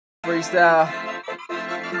Freestyle.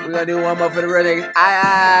 We gonna do one more for the real niggas.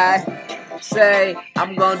 I say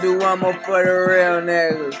I'm gonna do one more for the real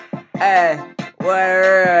niggas. Hey,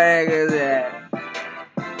 where the real niggas at?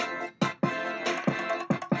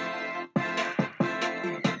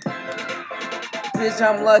 Bitch,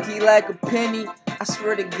 I'm lucky like a penny. I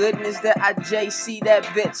swear to goodness that I JC that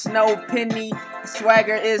bitch, no penny.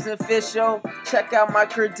 Swagger is official. Check out my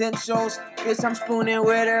credentials. Bitch, I'm spooning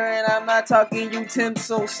with her and I'm not talking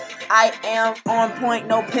utensils. I am on point,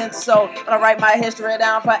 no pencil. But I write my history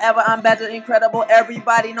down forever. I'm better, incredible.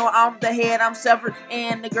 Everybody know I'm the head, I'm separate.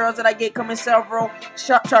 And the girls that I get come in several.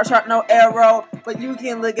 Sharp, sharp, sharp, no arrow. But you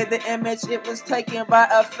can look at the image. It was taken by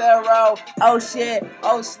a pharaoh. Oh shit,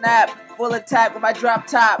 oh snap. Full attack with my drop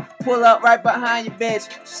top. Pull up right behind you, bitch.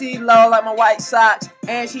 She low like my white socks.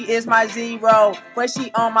 And she is my zero. But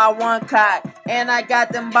she on my one cock. And I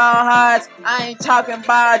got them ball hearts. I ain't talking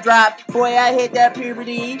bar drop. Boy, I hit that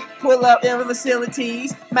puberty. Pull up in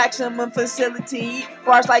facilities. Maximum facility.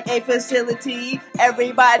 Bars like a facility.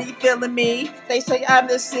 Everybody feeling me. They say I'm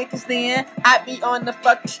the sickest then. I be on the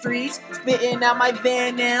fucking streets. Spitting out my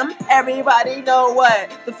venom. Everybody know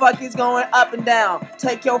what the fuck is going up and down.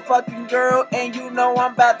 Take your fucking girl and you know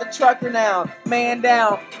I'm about to truck her now. Man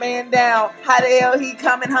down, man down. How the hell he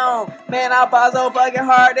coming home? Man, I bought so fucking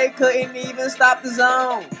hard they couldn't even stop the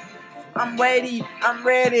zone. I'm ready,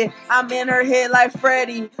 I'm in her head like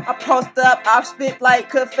Freddy. I post up, I spit like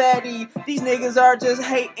confetti. These niggas are just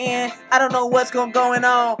hating. I don't know what's going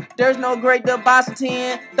on. There's no great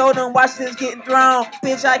Boston. Throw them watches getting thrown.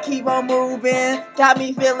 Bitch, I keep on moving. Got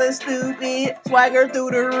me feeling stupid. Swagger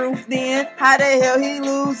through the roof then. How the hell he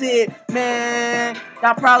lose it? Man,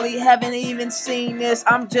 y'all probably haven't even seen this.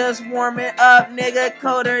 I'm just warming up, nigga,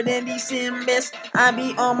 colder than December. I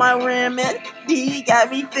be on my remit. D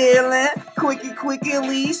got me feeling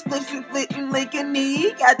quickly, splitting like a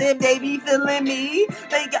knee. Got them baby feeling me.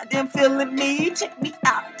 They got them feeling me. Check me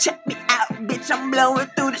out, bitch. I'm blowing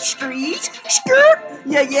through the streets. Skirt,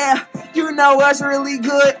 yeah. You know what's really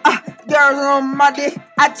good. Girls on my dick.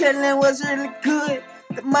 I tell them what's really good.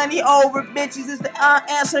 The money over bitches is the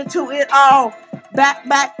answer to it all. Back,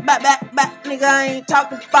 nigga, I ain't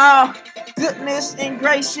talking about goodness and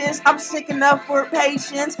gracious. I'm sick enough for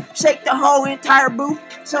patience. Shake the whole entire booth,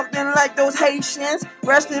 something like those Haitians.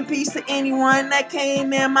 Rest in peace to anyone that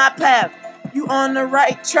came in my path. You on the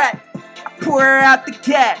right track. I pour out the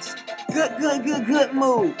gas. Good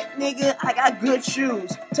move. Nigga, I got good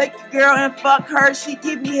shoes. Take your girl and fuck her. She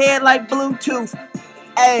give me head like Bluetooth.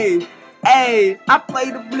 Hey, I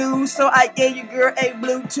play the blues, so I gave your girl a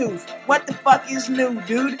Bluetooth. What the fuck is new,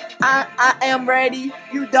 dude? I am ready.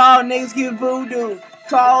 You dog niggas get voodoo.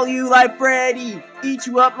 Call you like Freddy. Eat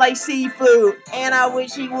you up like seafood. And I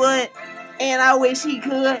wish he would. And I wish he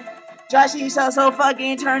could. Josh, he's so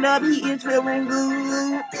fucking turned up. He is feeling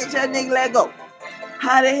good. Bitch, that nigga let go.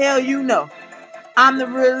 How the hell you know? I'm the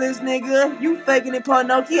realest nigga. You faking it,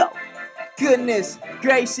 Pinocchio. Goodness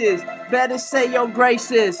gracious, better say your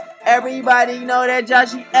graces. Everybody know that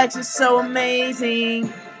Joshy X is so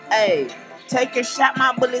amazing. Hey, take a shot,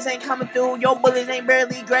 my bullets ain't coming through. Your bullets ain't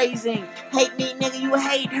barely grazing. Hate me, nigga, you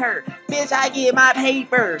hate her. Bitch, I get my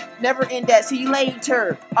paper. Never in that, see you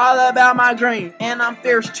later. All about my green, and I'm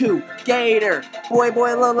fierce too. Gator, boy,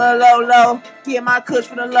 low. Get my kush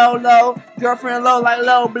for the low. Girlfriend low like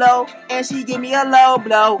low blow, and she give me a low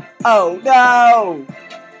blow. Oh no.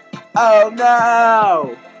 Oh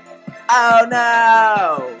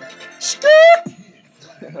no! Skirt!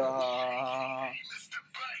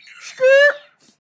 Skirt!